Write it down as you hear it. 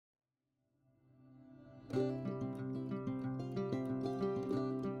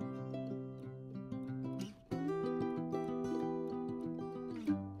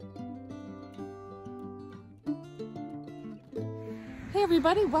Hey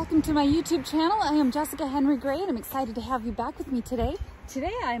everybody, welcome to my YouTube channel. I am Jessica Henry Gray and I'm excited to have you back with me today.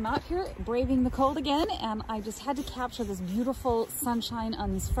 Today I'm out here braving the cold again and I just had to capture this beautiful sunshine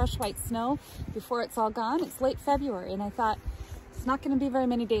on this fresh white snow before it's all gone. It's late February and I thought it's not going to be very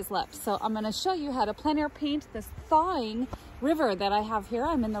many days left. So I'm going to show you how to plein air paint this thawing river that I have here.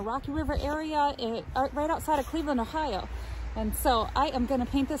 I'm in the Rocky River area right outside of Cleveland, Ohio. And so I am going to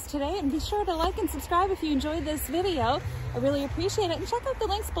paint this today, and be sure to like and subscribe if you enjoyed this video. I really appreciate it, and check out the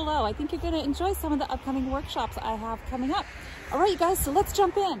links below. I think you're going to enjoy some of the upcoming workshops I have coming up. All right, you guys, so let's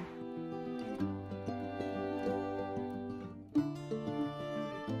jump in.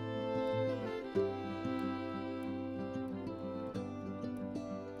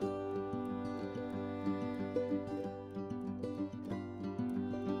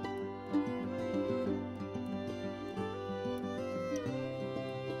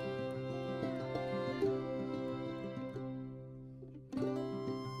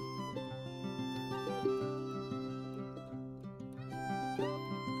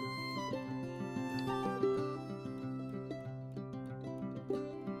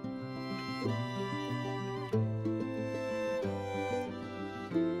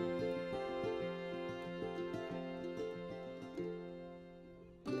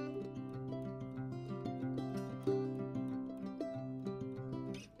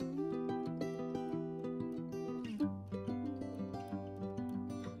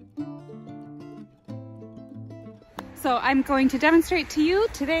 So I'm going to demonstrate to you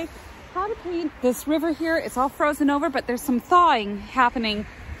today how to paint this river here. It's all frozen over, but there's some thawing happening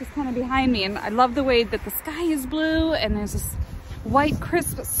just kind of behind me. And I love the way that the sky is blue and there's this white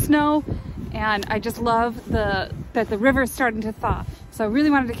crisp snow. And I just love that the river is starting to thaw. So I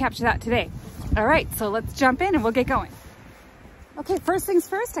really wanted to capture that today. All right, so let's jump in and we'll get going. Okay, first things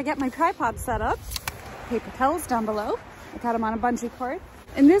first, I get my tripod set up. Paper towels down below. I got them on a bungee cord.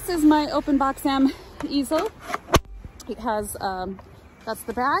 And this is my open box M easel. It has, that's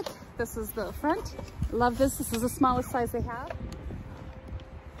the back, this is the front. I love this, this is the smallest size they have.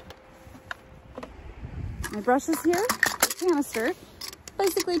 My brushes here, canister,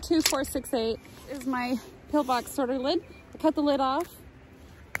 basically 2, 4, 6, 8 is my pillbox sorter lid. I cut the lid off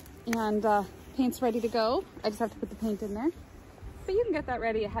and paint's ready to go. I just have to put the paint in there. But you can get that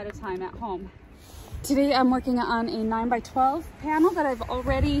ready ahead of time at home. Today I'm working on a 9x12 panel that I've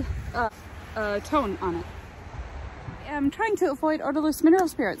already toned on it. I'm trying to avoid odorless mineral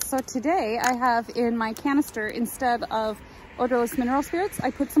spirits. So today I have in my canister, instead of odorless mineral spirits, I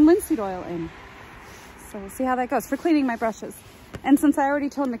put some linseed oil in. So we'll see how that goes for cleaning my brushes. And since I already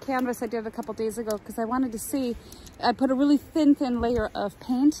toned the canvas, I did it a couple days ago because I wanted to see, I put a really thin layer of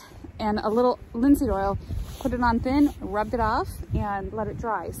paint and a little linseed oil, put it on thin, rubbed it off and let it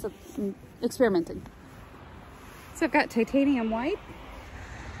dry. So I'm experimenting. So I've got titanium white,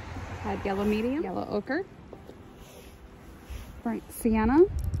 had yellow medium, yellow ochre, bright sienna,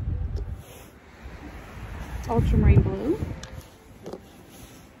 ultramarine blue,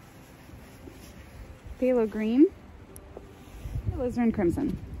 phthalo green, alizarin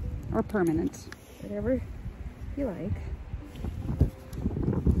crimson, or permanent, whatever you like.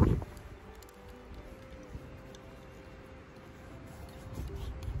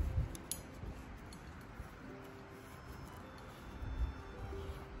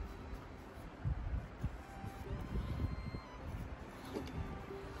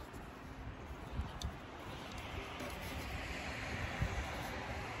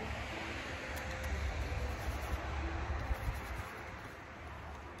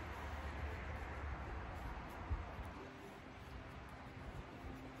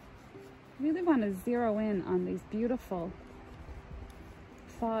 Really want to zero in on these beautiful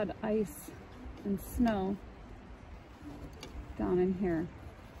thawed ice and snow down in here.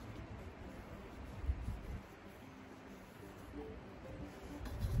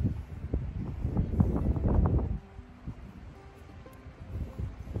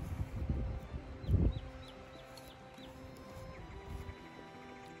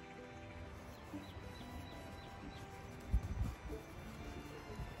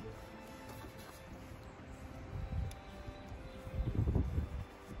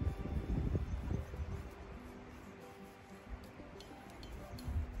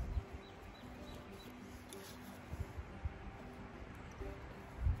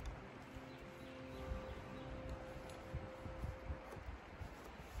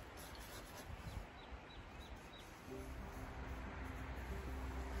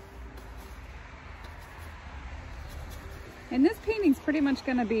 And this painting's pretty much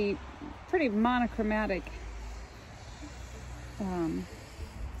going to be pretty monochromatic.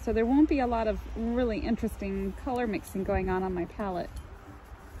 So there won't be a lot of really interesting color mixing going on my palette.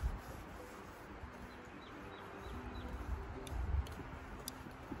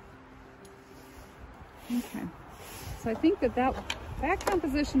 Okay, so I think that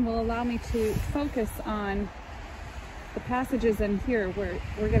composition will allow me to focus on the passages in here where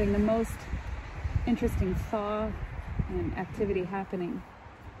we're getting the most interesting thaw and activity happening.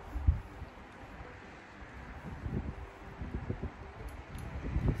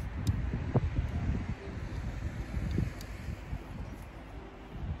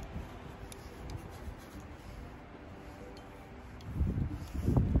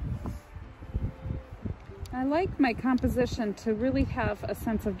 I like my composition to really have a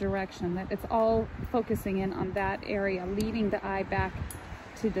sense of direction, that it's all focusing in on that area, leading the eye back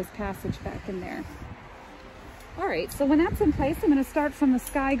to this passage back in there. All right, so when that's in place, I'm going to start from the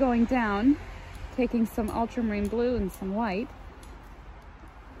sky going down, taking some ultramarine blue and some white.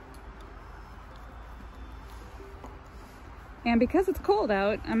 And because it's cold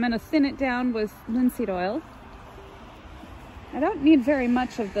out, I'm going to thin it down with linseed oil. I don't need very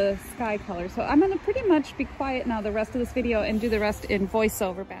much of the sky color, so I'm going to pretty much be quiet now the rest of this video and do the rest in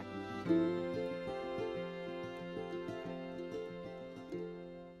voiceover back.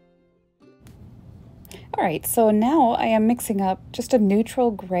 All right, so now I am mixing up just a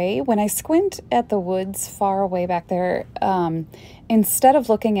neutral gray. When I squint at the woods far away back there, instead of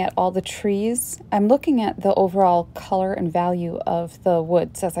looking at all the trees, I'm looking at the overall color and value of the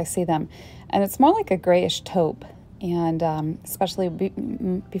woods as I see them. And it's more like a grayish taupe. And especially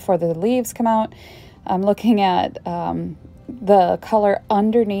before the leaves come out, I'm looking at the color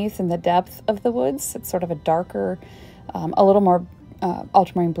underneath and the depth of the woods. It's sort of a darker, a little more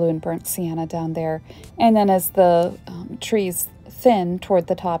ultramarine blue and burnt sienna down there. And then as the trees thin toward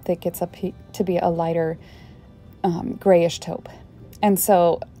the top, that gets up to be a lighter grayish taupe. And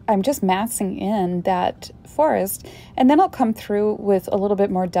so I'm just massing in that forest, and then I'll come through with a little bit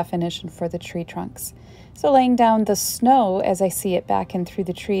more definition for the tree trunks. So laying down the snow as I see it back in through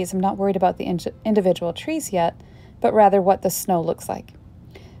the trees, I'm not worried about the individual trees yet, but rather what the snow looks like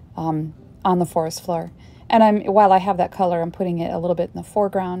on the forest floor. And while I have that color, I'm putting it a little bit in the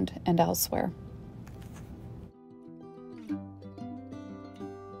foreground and elsewhere.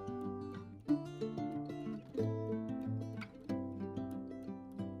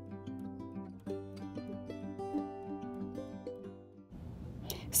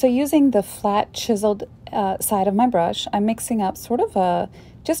 So using the flat chiseled side of my brush, I'm mixing up sort of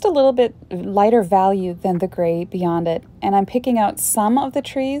just a little bit lighter value than the gray beyond it. And I'm picking out some of the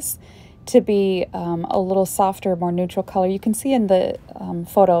trees to be a little softer, more neutral color. You can see in the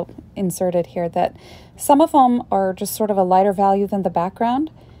photo inserted here that some of them are just sort of a lighter value than the background.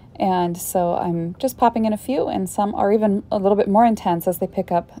 And so I'm just popping in a few, and some are even a little bit more intense as they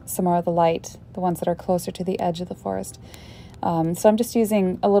pick up some more of the light, the ones that are closer to the edge of the forest. So I'm just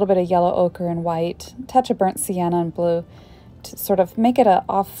using a little bit of yellow ochre and white, touch of burnt sienna and blue to sort of make it an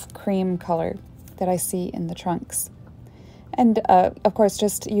off cream color that I see in the trunks. And of course,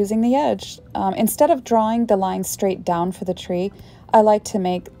 just using the edge. Instead of drawing the line straight down for the tree, I like to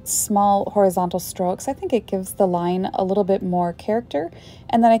make small horizontal strokes. I think it gives the line a little bit more character,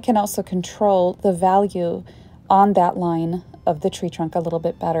 and then I can also control the value on that line of the tree trunk a little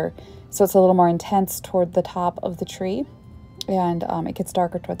bit better. So it's a little more intense toward the top of the tree, and it gets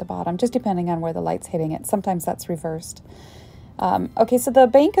darker toward the bottom, just depending on where the light's hitting it. Sometimes that's reversed. Okay, so the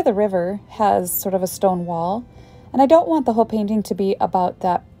bank of the river has sort of a stone wall, and I don't want the whole painting to be about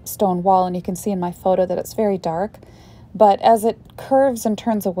that stone wall, and you can see in my photo that it's very dark, but as it curves and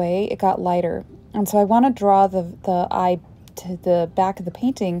turns away, it got lighter. And so I want to draw the eye to the back of the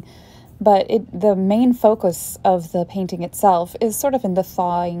painting, but the main focus of the painting itself is sort of in the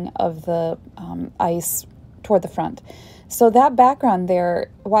thawing of the ice toward the front. So that background there,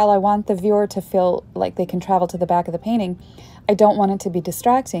 while I want the viewer to feel like they can travel to the back of the painting, I don't want it to be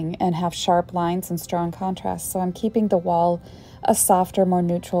distracting and have sharp lines and strong contrast. So I'm keeping the wall a softer, more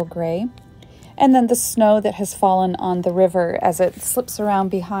neutral gray. And then the snow that has fallen on the river as it slips around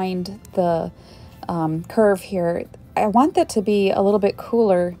behind the curve here, I want that to be a little bit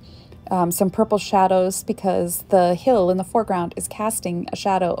cooler, some purple shadows, because the hill in the foreground is casting a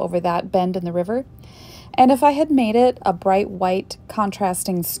shadow over that bend in the river. And if I had made it a bright white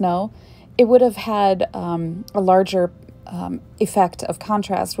contrasting snow, it would have had a larger effect of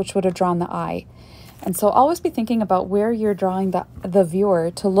contrast, which would have drawn the eye. And so always be thinking about where you're drawing the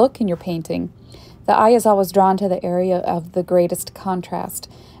viewer to look in your painting. The eye is always drawn to the area of the greatest contrast.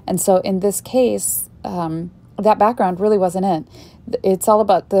 And so in this case, that background really wasn't it. It's all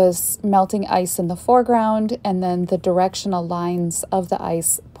about the melting ice in the foreground, and then the directional lines of the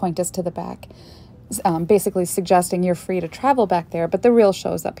ice point us to the back. Basically suggesting you're free to travel back there, but the real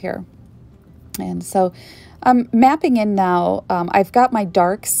show's up here. And so I'm mapping in now. I've got my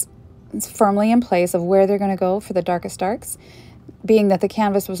darks firmly in place of where they're going to go for the darkest darks. Being that the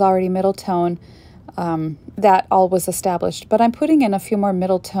canvas was already middle tone, that all was established. But I'm putting in a few more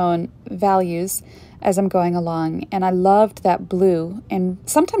middle tone values as I'm going along. And I loved that blue. And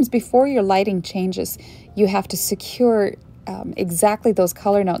sometimes before your lighting changes, you have to secure exactly those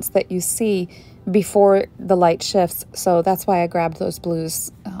color notes that you see before the light shifts. So that's why I grabbed those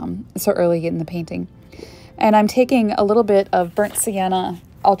blues so early in the painting. And I'm taking a little bit of burnt sienna,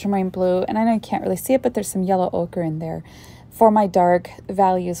 ultramarine blue, and I know you can't really see it, but there's some yellow ochre in there for my dark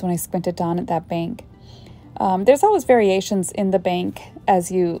values when I squinted down at that bank. There's always variations in the bank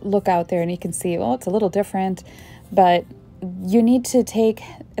as you look out there, and you can see, well, it's a little different, but you need to take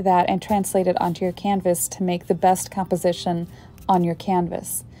that and translate it onto your canvas to make the best composition on your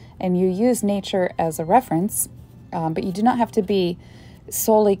canvas. And you use nature as a reference, but you do not have to be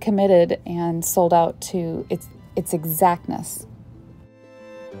solely committed and sold out to its exactness.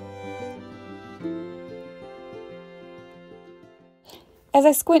 As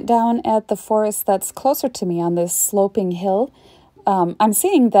I squint down at the forest that's closer to me on this sloping hill, I'm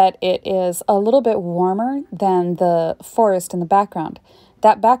seeing that it is a little bit warmer than the forest in the background.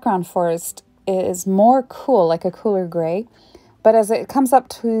 That background forest is more cool, like a cooler gray, but as it comes up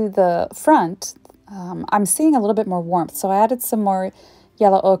to the front, I'm seeing a little bit more warmth. So I added some more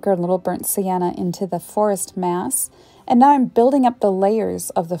yellow ochre and a little burnt sienna into the forest mass, and now I'm building up the layers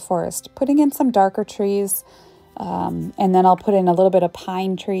of the forest, putting in some darker trees, and then I'll put in a little bit of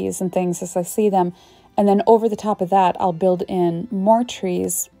pine trees and things as I see them. And then over the top of that, I'll build in more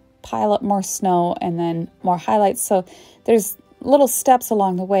trees, pile up more snow, and then more highlights. So there's little steps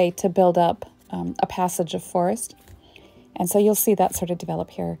along the way to build up a passage of forest. And so you'll see that sort of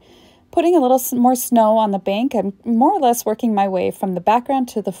develop here. Putting a little more snow on the bank, I'm more or less working my way from the background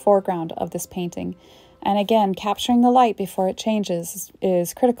to the foreground of this painting. And again, capturing the light before it changes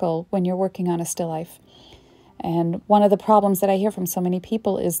is critical when you're working on a still life. And one of the problems that I hear from so many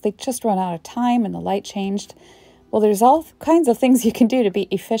people is they just run out of time and the light changed. Well, there's all kinds of things you can do to be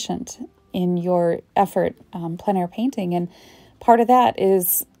efficient in your effort plein air painting. And part of that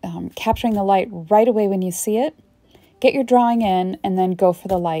is capturing the light right away when you see it. Get your drawing in and then go for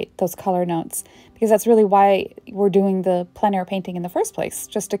the light, those color notes, because that's really why we're doing the plein air painting in the first place,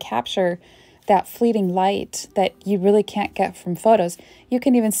 just to capture that fleeting light that you really can't get from photos. You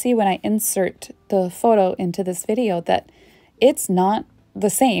can even see when I insert the photo into this video that it's not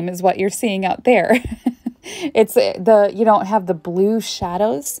the same as what you're seeing out there. You don't have the blue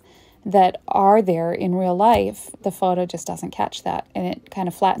shadows that are there in real life. The photo just doesn't catch that, and it kind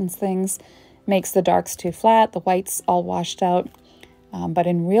of flattens things, makes the darks too flat, the whites all washed out. But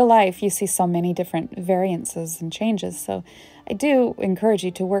in real life, you see so many different variances and changes. So I do encourage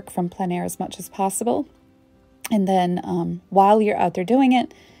you to work from plein air as much as possible. And then while you're out there doing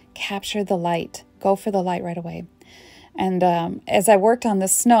it, capture the light. Go for the light right away. And as I worked on the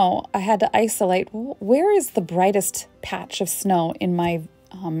snow, I had to isolate where is the brightest patch of snow in my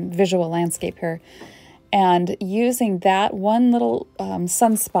visual landscape here. And using that one little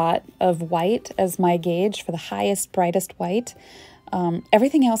sunspot of white as my gauge for the highest, brightest white,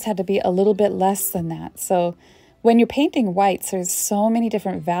 everything else had to be a little bit less than that. So when you're painting whites, there's so many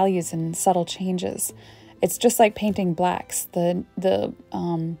different values and subtle changes. It's just like painting blacks. The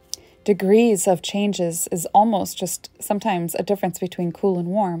degrees of changes is almost just sometimes a difference between cool and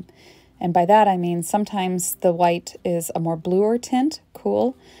warm. And by that I mean sometimes the white is a more bluer tint,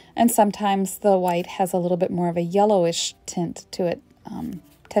 cool, and sometimes the white has a little bit more of a yellowish tint to it,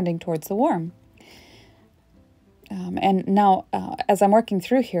 tending towards the warm. And now, as I'm working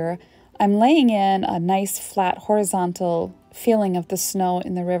through here, I'm laying in a nice flat horizontal feeling of the snow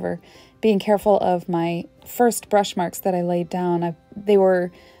in the river, being careful of my first brush marks that I laid down. They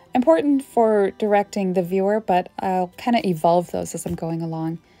were important for directing the viewer, but I'll kind of evolve those as I'm going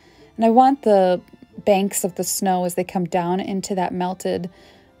along. And I want the banks of the snow as they come down into that melted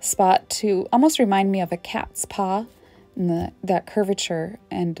spot to almost remind me of a cat's paw and that curvature.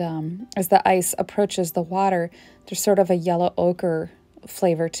 And as the ice approaches the water, there's sort of a yellow ochre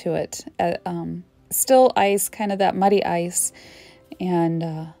flavor to it. Still ice, kind of that muddy ice,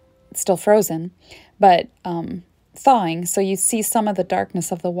 and still frozen, but thawing, so you see some of the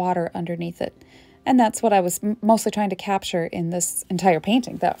darkness of the water underneath it. And that's what I was mostly trying to capture in this entire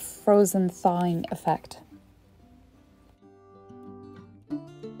painting, that frozen thawing effect.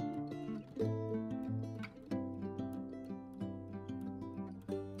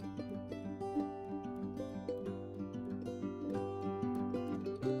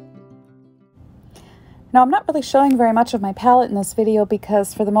 Now, I'm not really showing very much of my palette in this video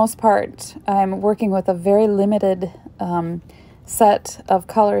because for the most part, I'm working with a very limited set of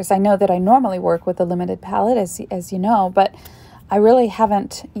colors. I know that I normally work with a limited palette, as you know, but I really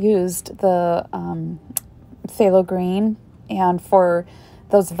haven't used the phthalo green, and for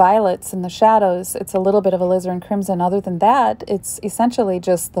those violets and the shadows, it's a little bit of alizarin crimson. Other than that, it's essentially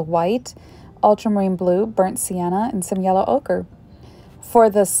just the white, ultramarine blue, burnt sienna, and some yellow ochre. For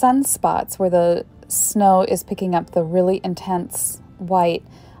the sunspots where the snow is picking up the really intense white,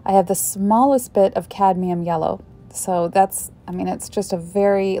 I have the smallest bit of cadmium yellow. So that's, I mean, it's just a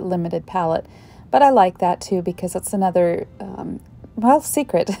very limited palette. But I like that too, because it's another, well,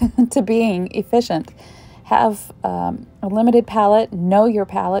 secret to being efficient. Have a limited palette, know your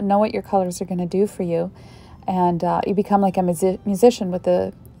palette, know what your colors are going to do for you, and you become like a musician with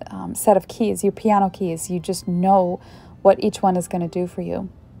a set of keys, your piano keys. You just know what each one is going to do for you.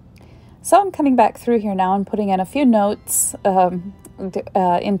 So I'm coming back through here now and putting in a few notes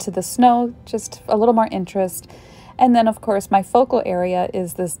into the snow, just a little more interest. And then, of course, my focal area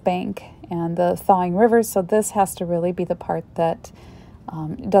is this bank and the thawing rivers, so this has to really be the part that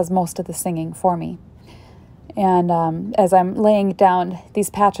does most of the singing for me. And as I'm laying down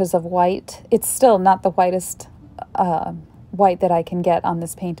these patches of white, it's still not the whitest white that I can get on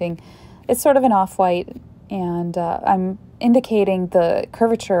this painting. It's sort of an off-white, and I'm indicating the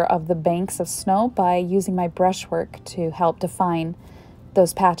curvature of the banks of snow by using my brushwork to help define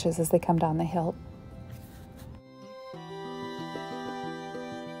those patches as they come down the hill.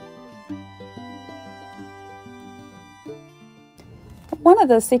 One of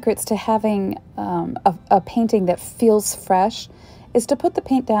the secrets to having a painting that feels fresh is to put the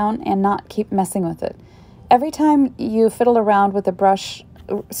paint down and not keep messing with it. Every time you fiddle around with a brush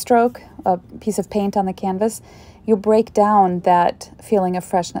stroke, a piece of paint on the canvas, you break down that feeling of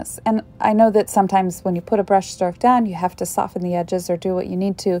freshness. And I know that sometimes when you put a brush stroke down, you have to soften the edges or do what you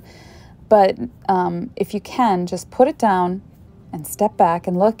need to. But if you can, just put it down and step back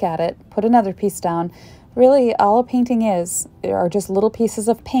and look at it, put another piece down. Really, all a painting are just little pieces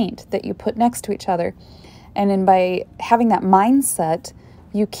of paint that you put next to each other. And then by having that mindset,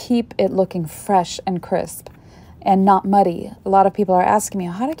 you keep it looking fresh and crisp and not muddy. A lot of people are asking me,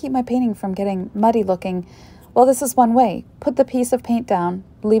 how do I keep my painting from getting muddy looking? Well, this is one way. Put the piece of paint down,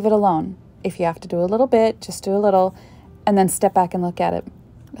 leave it alone. If you have to do a little bit, just do a little, and then step back and look at it.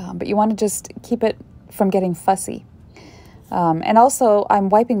 But you want to just keep it from getting fussy. And also, I'm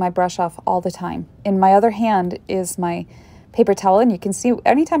wiping my brush off all the time. In my other hand is my paper towel, and you can see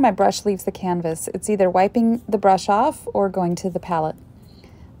anytime my brush leaves the canvas, it's either wiping the brush off or going to the palette.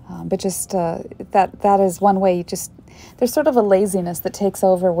 But just that is one way. There's sort of a laziness that takes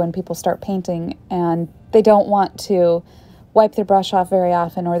over when people start painting, and they don't want to wipe their brush off very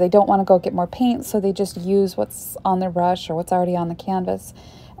often, or they don't want to go get more paint, so they just use what's on their brush or what's already on the canvas.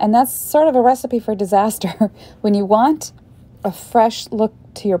 And that's sort of a recipe for disaster. When you want a fresh look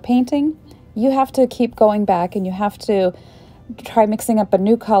to your painting, you have to keep going back and you have to try mixing up a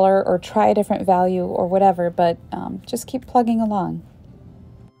new color or try a different value or whatever, but just keep plugging along.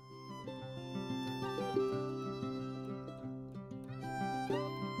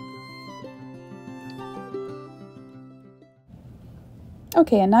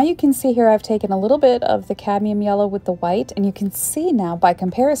 Okay, and now you can see here I've taken a little bit of the cadmium yellow with the white, and you can see now by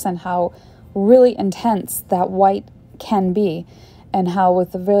comparison how really intense that white can be, and how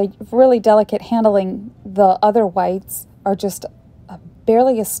with the really delicate handling, the other whites are just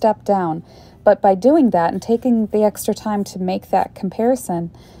barely a step down. But by doing that and taking the extra time to make that comparison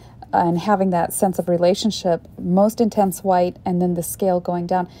and having that sense of relationship, most intense white and then the scale going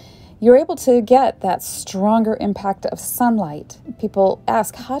down, you're able to get that stronger impact of sunlight. People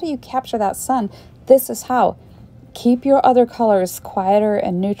ask, how do you capture that sun? This is how. Keep your other colors quieter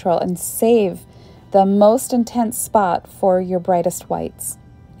and neutral and save the most intense spot for your brightest whites,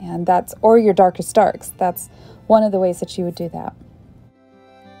 and or your darkest darks. That's one of the ways that you would do that.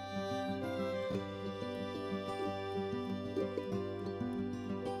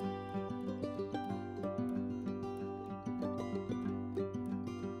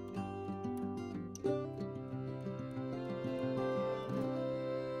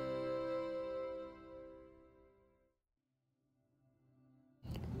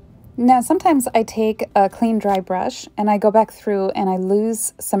 Now, sometimes I take a clean, dry brush and I go back through and I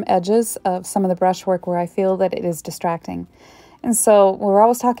lose some edges of some of the brushwork where I feel that it is distracting. And so we're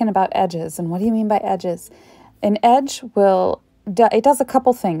always talking about edges. And what do you mean by edges? An edge it does a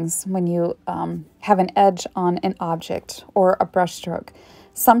couple things when you have an edge on an object or a brush stroke.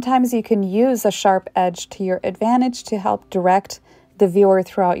 Sometimes you can use a sharp edge to your advantage to help direct the viewer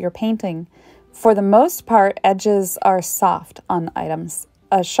throughout your painting. For the most part, edges are soft on items.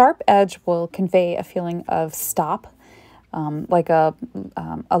 A sharp edge will convey a feeling of stop, like a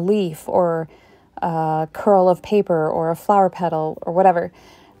leaf or a curl of paper or a flower petal or whatever.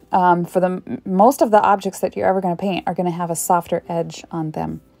 Most of the objects that you're ever going to paint are going to have a softer edge on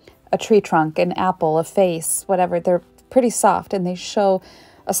them. A tree trunk, an apple, a face, whatever. They're pretty soft, and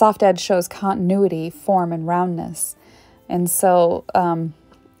a soft edge shows continuity, form, and roundness. And so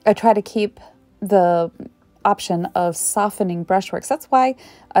I try to keep the option of softening brushworks. That's why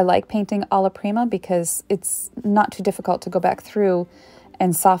I like painting alla prima, because it's not too difficult to go back through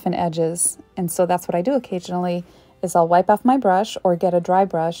and soften edges. And so that's what I do occasionally, is I'll wipe off my brush or get a dry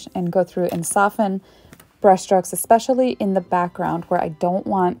brush and go through and soften brush strokes, especially in the background where I don't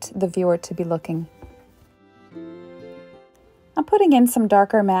want the viewer to be looking. I'm putting in some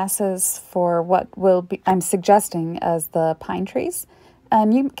darker masses for what I'm suggesting as the pine trees.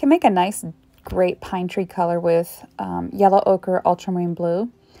 And you can make a nice, great pine tree color with yellow ochre, ultramarine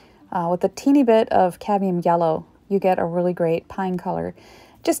blue. With a teeny bit of cadmium yellow, you get a really great pine color.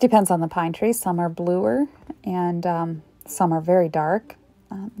 Just depends on the pine tree. Some are bluer and some are very dark.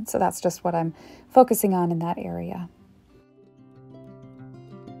 So that's just what I'm focusing on in that area.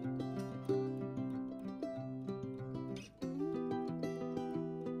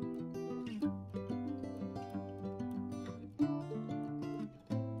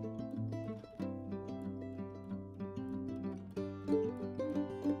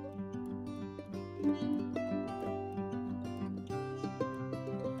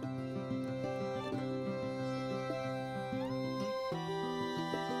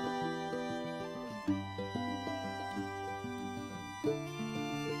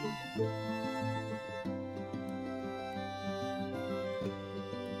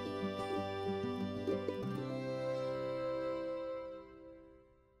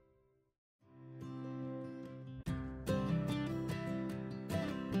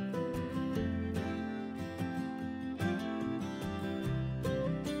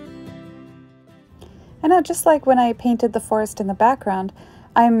 And now, just like when I painted the forest in the background,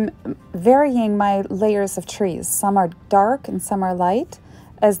 I'm varying my layers of trees. Some are dark and some are light.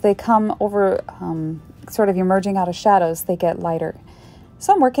 As they come over, sort of emerging out of shadows, they get lighter.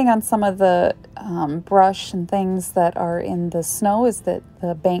 So I'm working on some of the brush and things that are in the snow as the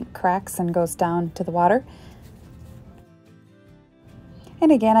bank cracks and goes down to the water.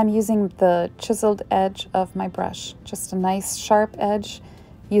 And again, I'm using the chiseled edge of my brush, just a nice sharp edge,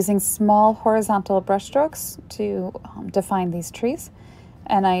 using small horizontal brush strokes to define these trees.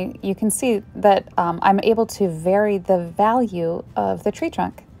 And you can see that I'm able to vary the value of the tree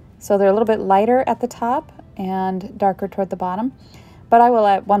trunk. So they're a little bit lighter at the top and darker toward the bottom. But I will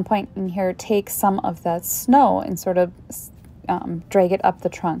at one point in here take some of that snow and sort of drag it up the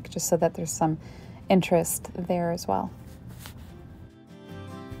trunk, just so that there's some interest there as well.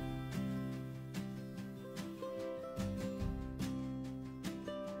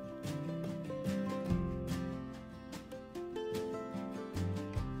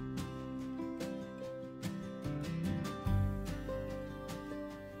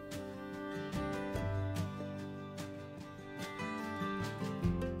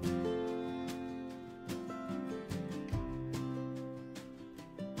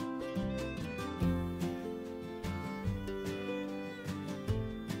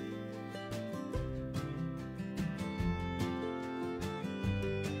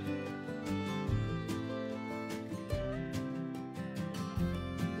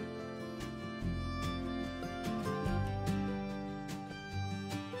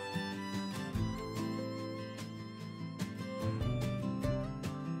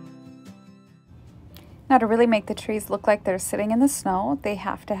 Now, to really make the trees look like they're sitting in the snow, they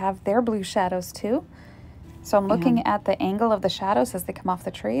have to have their blue shadows too. So I'm looking at the angle of the shadows as they come off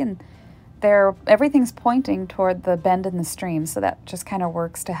the tree, and everything's pointing toward the bend in the stream. So that just kind of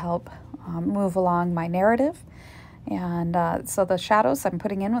works to help move along my narrative. And so the shadows I'm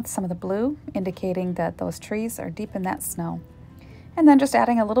putting in with some of the blue, indicating that those trees are deep in that snow. And then just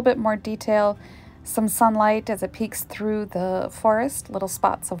adding a little bit more detail, some sunlight as it peeks through the forest, little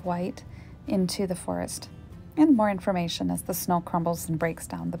spots of white into the forest, and more information as the snow crumbles and breaks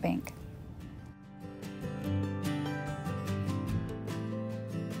down the bank.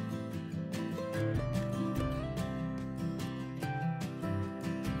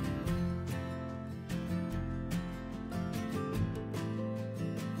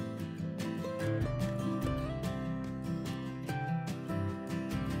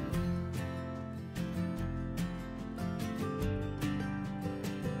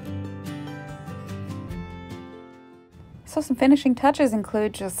 So some finishing touches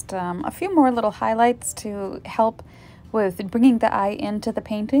include just a few more little highlights to help with bringing the eye into the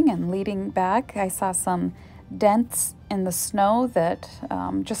painting and leading back. I saw some dents in the snow that,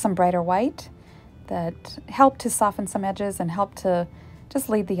 just some brighter white that helped to soften some edges and helped to just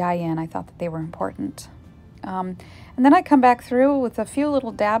lead the eye in. I thought that they were important. And then I come back through with a few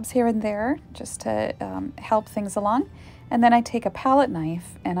little dabs here and there just to help things along. And then I take a palette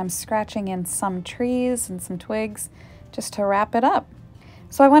knife and I'm scratching in some trees and some twigs just to wrap it up.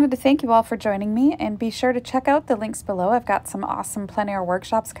 So I wanted to thank you all for joining me, and be sure to check out the links below. I've got some awesome plein air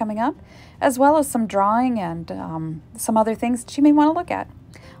workshops coming up, as well as some drawing and some other things that you may want to look at.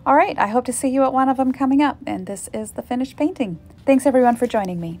 All right, I hope to see you at one of them coming up, and this is the finished painting. Thanks everyone for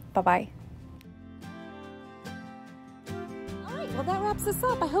joining me. Bye-bye. All right, well that wraps us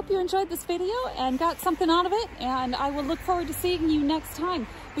up. I hope you enjoyed this video and got something out of it, and I will look forward to seeing you next time.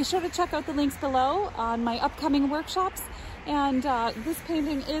 Be sure to check out the links below on my upcoming workshops. And this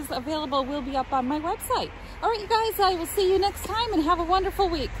painting is available, will be up on my website. All right, you guys, I will see you next time, and have a wonderful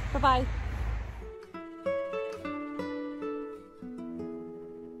week. Bye-bye.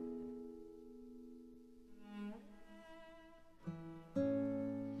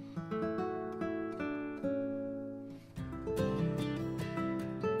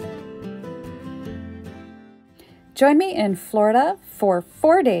 Join me in Florida for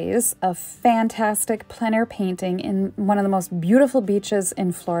 4 days of fantastic plein air painting in one of the most beautiful beaches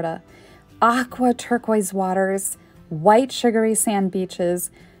in Florida. Aqua turquoise waters, white sugary sand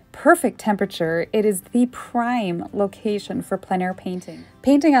beaches, perfect temperature. It is the prime location for plein air painting.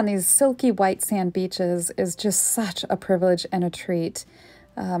 Painting on these silky white sand beaches is just such a privilege and a treat.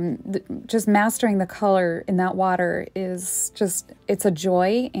 Just mastering the color in that water is just, it's a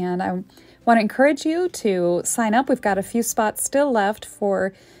joy, and I want to encourage you to sign up. We've got a few spots still left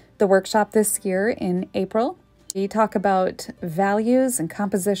for the workshop this year in April. We talk about values and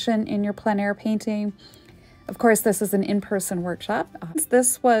composition in your plein air painting. Of course, this is an in-person workshop.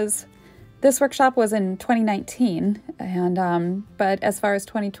 This workshop was in 2019, and but as far as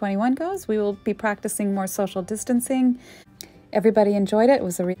 2021 goes, we will be practicing more social distancing. Everybody enjoyed it. It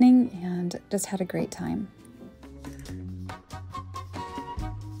was a evening and just had a great time.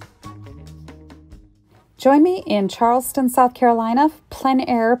 Join me in Charleston, South Carolina, plein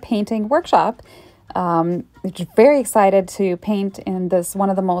air painting workshop. Very excited to paint in this one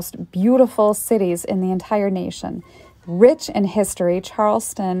of the most beautiful cities in the entire nation. Rich in history,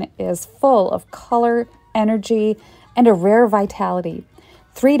 Charleston is full of color, energy, and a rare vitality.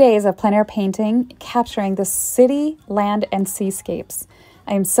 3 days of plein air painting capturing the city, land, and seascapes.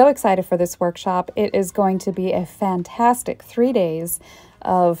 I am so excited for this workshop. It is going to be a fantastic 3 days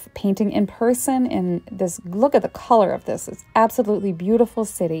of painting in person in this. Look at the color of this. It's absolutely beautiful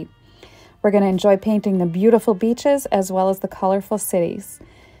city. We're going to enjoy painting the beautiful beaches as well as the colorful cities.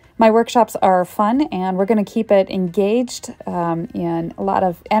 My workshops are fun, and we're going to keep it engaged in a lot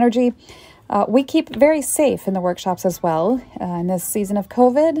of energy. We keep very safe in the workshops as well. In this season of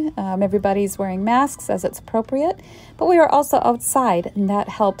COVID, everybody's wearing masks as it's appropriate, but we are also outside, and that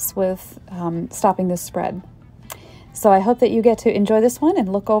helps with stopping the spread. So I hope that you get to enjoy this one and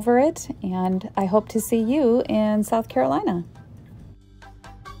look over it, and I hope to see you in South Carolina.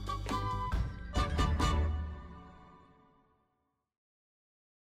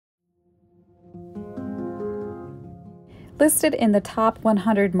 Listed in the top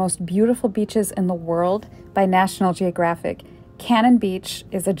 100 most beautiful beaches in the world by National Geographic, Cannon Beach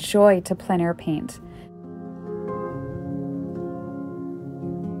is a joy to plein air paint.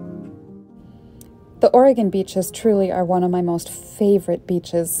 The Oregon beaches truly are one of my most favorite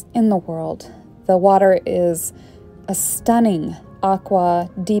beaches in the world. The water is a stunning aqua,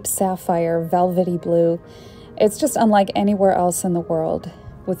 deep sapphire, velvety blue. It's just unlike anywhere else in the world,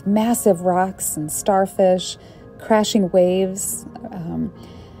 with massive rocks and starfish, crashing waves.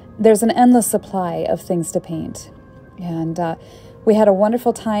 There's an endless supply of things to paint. And we had a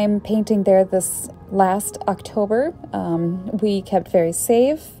wonderful time painting there this last October. We kept very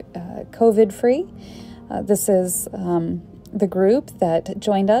safe, COVID-free. This is the group that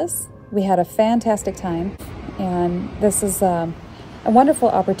joined us. We had a fantastic time, and this is a wonderful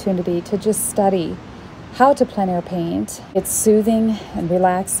opportunity to just study how to plein air paint. It's soothing and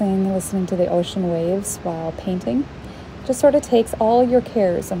relaxing, listening to the ocean waves while painting. Just sort of takes all your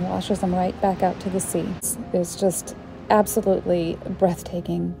cares and washes them right back out to the sea. It's just absolutely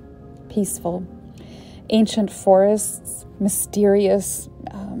breathtaking, peaceful. Ancient forests, mysterious.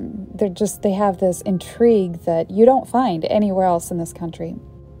 They have this intrigue that you don't find anywhere else in this country.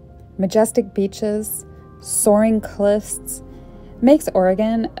 Majestic beaches, soaring cliffs, makes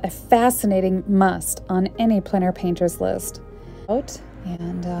Oregon a fascinating must on any plein air painter's list.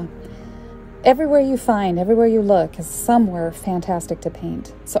 And everywhere you look is somewhere fantastic to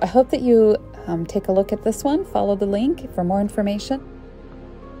paint. So I hope that you take a look at this one, follow the link for more information.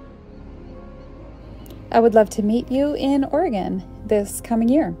 I would love to meet you in Oregon this coming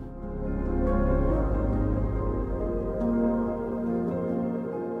year.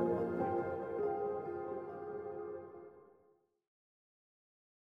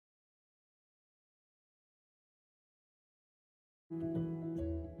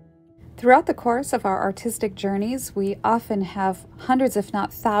 Throughout the course of our artistic journeys, we often have hundreds, if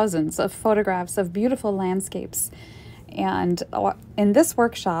not thousands, of photographs of beautiful landscapes. And in this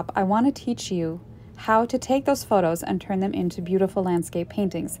workshop, I want to teach you how to take those photos and turn them into beautiful landscape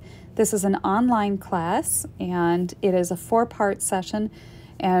paintings. This is an online class, and it is a 4-part session,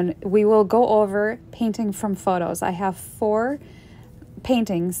 and we will go over painting from photos. I have 4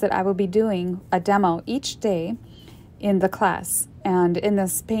 paintings that I will be doing a demo each day in the class. And in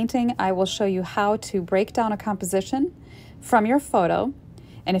this painting, I will show you how to break down a composition from your photo.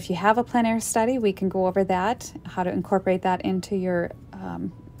 And if you have a plein air study, we can go over that, how to incorporate that into your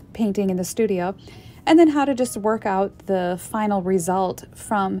painting in the studio, and then how to just work out the final result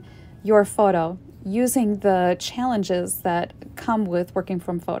from your photo using the challenges that come with working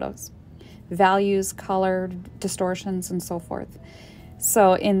from photos. Values, color, distortions, and so forth.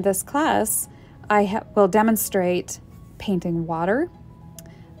 So in this class, I will demonstrate painting water,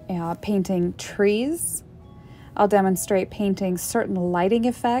 painting trees. I'll demonstrate painting certain lighting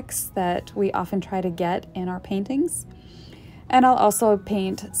effects that we often try to get in our paintings. And I'll also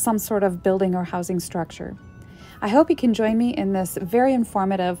paint some sort of building or housing structure. I hope you can join me in this very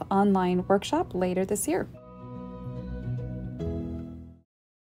informative online workshop later this year.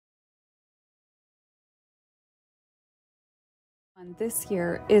 This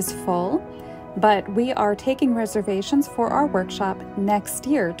year is full, but we are taking reservations for our workshop next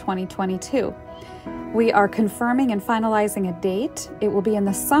year, 2022. We are confirming and finalizing a date. It will be in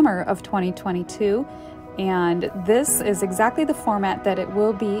the summer of 2022, and this is exactly the format that it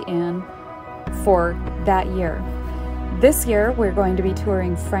will be in for that year. This year, we're going to be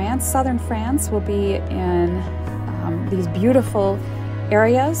touring France. Southern France will be in these beautiful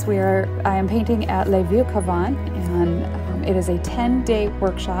areas where I am painting at Les Vieux-Cavants, and it is a 10-day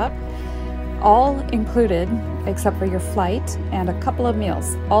workshop, all included except for your flight and a couple of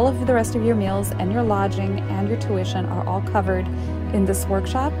meals. All of the rest of your meals and your lodging and your tuition are all covered in this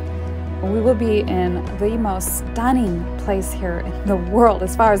workshop. We will be in the most stunning place here in the world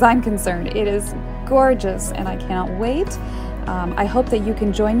as far as I'm concerned. It is gorgeous and I cannot wait. I hope that you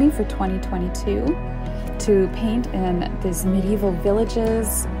can join me for 2022 to paint in these medieval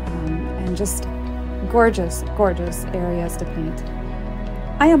villages and just gorgeous, gorgeous areas to paint.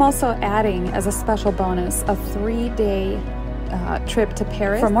 I am also adding as a special bonus a 3-day trip to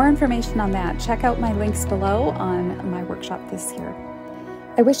Paris. For more information on that, check out my links below on my workshop this year.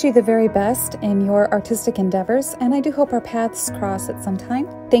 I wish you the very best in your artistic endeavors, and I do hope our paths cross at some time.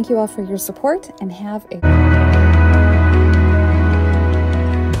 Thank you all for your support, and have a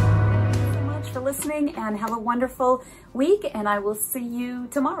listening, and have a wonderful week, and I will see you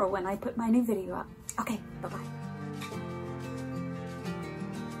tomorrow when I put my new video up. Okay, bye-bye.